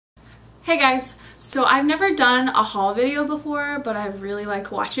Hey guys, so I've never done a haul video before, but I've really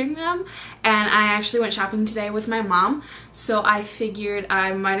liked watching them, and I actually went shopping today with my mom, so I figured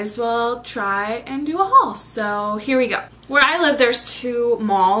I might as well try and do a haul. So here we go. Where I live, there's two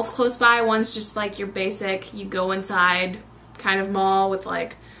malls close by. One's just like your basic, you go inside kind of mall with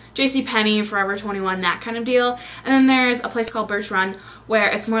like JCPenney, Forever 21, that kind of deal. And then there's a place called Birch Run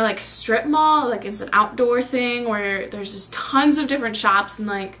where it's more like strip mall, like it's an outdoor thing where there's just tons of different shops and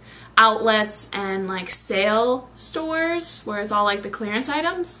like outlets and like sale stores where it's all like the clearance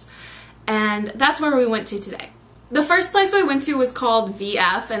items, and that's where we went to today. The first place we went to was called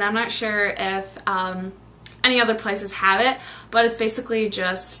VF, and I'm not sure if any other places have it, but it's basically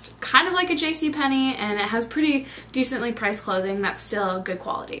just kind of like a JCPenney, and it has pretty decently priced clothing that's still good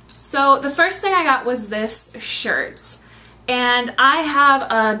quality. So the first thing I got was this shirt, and I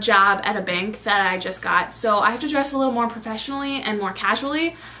have a job at a bank that I just got, so I have to dress a little more professionally and more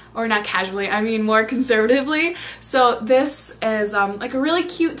casually. Or not casually, I mean more conservatively. So this is like a really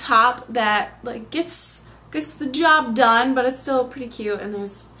cute top that like gets the job done, but it's still pretty cute, and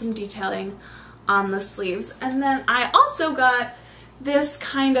there's some detailing on the sleeves. And then I also got this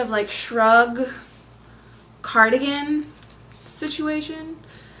kind of like shrug cardigan situation,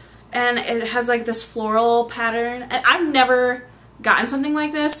 and it has like this floral pattern, and I've never gotten something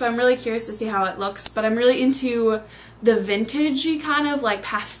like this, so I'm really curious to see how it looks, but I'm really into the vintagey kind of like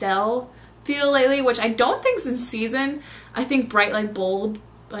pastel feel lately, which I don't think's in season. I think bright like bold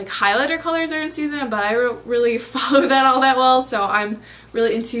like highlighter colors are in season, but I don't really follow that all that well, so I'm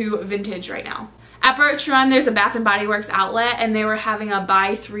really into vintage right now. At Birch Run there's a Bath & Body Works outlet, and they were having a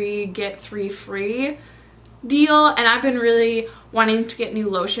buy 3 get 3 free deal, and I've been really wanting to get new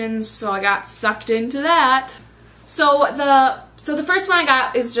lotions, so I got sucked into that. So the first one I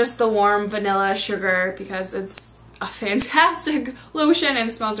got is just the warm vanilla sugar because it's a fantastic lotion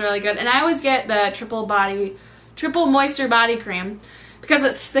and smells really good. And I always get the triple moisture body cream because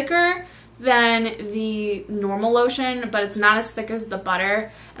it's thicker than the normal lotion, but it's not as thick as the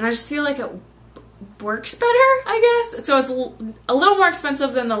butter, and I just feel like it works better, I guess. So it's a little more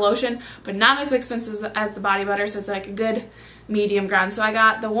expensive than the lotion, but not as expensive as the body butter, so it's like a good medium ground. So I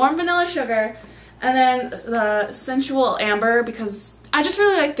got the warm vanilla sugar and then the sensual amber because I just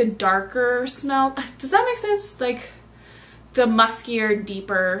really like the darker smell. Does that make sense? Like the muskier,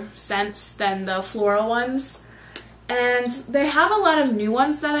 deeper scents than the floral ones. And they have a lot of new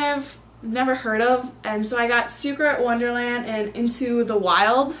ones that I've never heard of. And so I got Secret Wonderland and Into the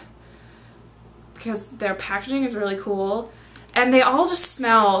Wild because their packaging is really cool. And they all just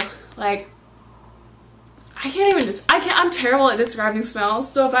smell like, I'm terrible at describing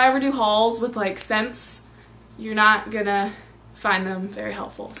smells. So if I ever do hauls with like scents, you're not gonna find them very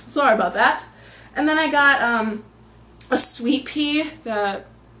helpful. So sorry about that. And then I got a sweet pea, the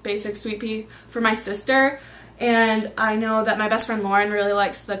basic sweet pea, for my sister. And I know that my best friend Lauren really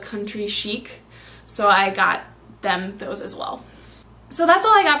likes the country chic, so I got them those as well. So that's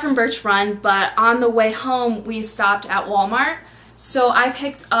all I got from Birch Run, but on the way home we stopped at Walmart. So I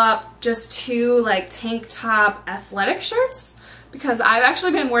picked up just two like tank top athletic shirts because I've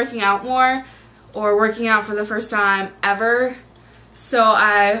actually been working out more, or working out for the first time ever. So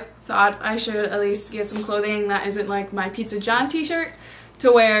I thought I should at least get some clothing that isn't like my Pizza John t-shirt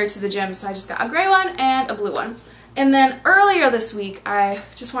to wear to the gym. So I just got a gray one and a blue one. And then earlier this week, I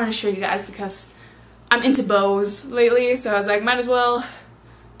just wanted to show you guys because I'm into bows lately, so I was like, might as well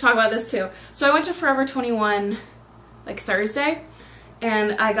talk about this too. So I went to Forever 21 like Thursday,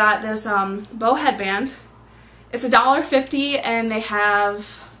 and I got this bow headband. It's $1.50, and they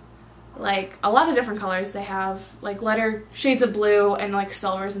have like a lot of different colors. They have like lighter shades of blue and like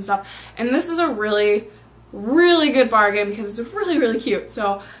silvers and stuff. And this is a really, really good bargain because it's really, really cute.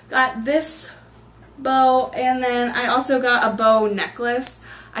 So got this bow, and then I also got a bow necklace.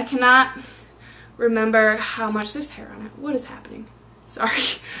 I cannot remember how much, there's hair on it. What is happening? Sorry.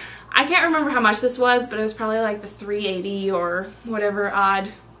 I can't remember how much this was, but it was probably like the $3.80 or whatever odd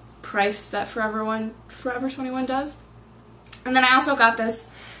price that Forever 21 does. And then I also got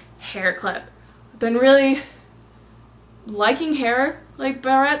this hair clip. I've been really liking hair like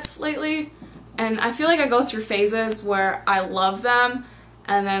barrettes lately, and I feel like I go through phases where I love them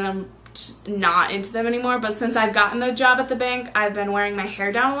and then I'm just not into them anymore. But since I've gotten the job at the bank, I've been wearing my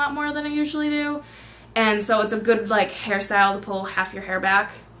hair down a lot more than I usually do, and so it's a good like hairstyle to pull half your hair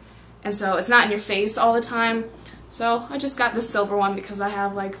back, and so it's not in your face all the time. So I just got this silver one because I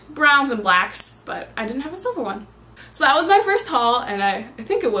have like browns and blacks, but I didn't have a silver one. So that was my first haul, and I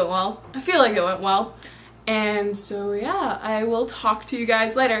think it went well. I feel like it went well. And so yeah, I will talk to you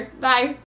guys later. Bye!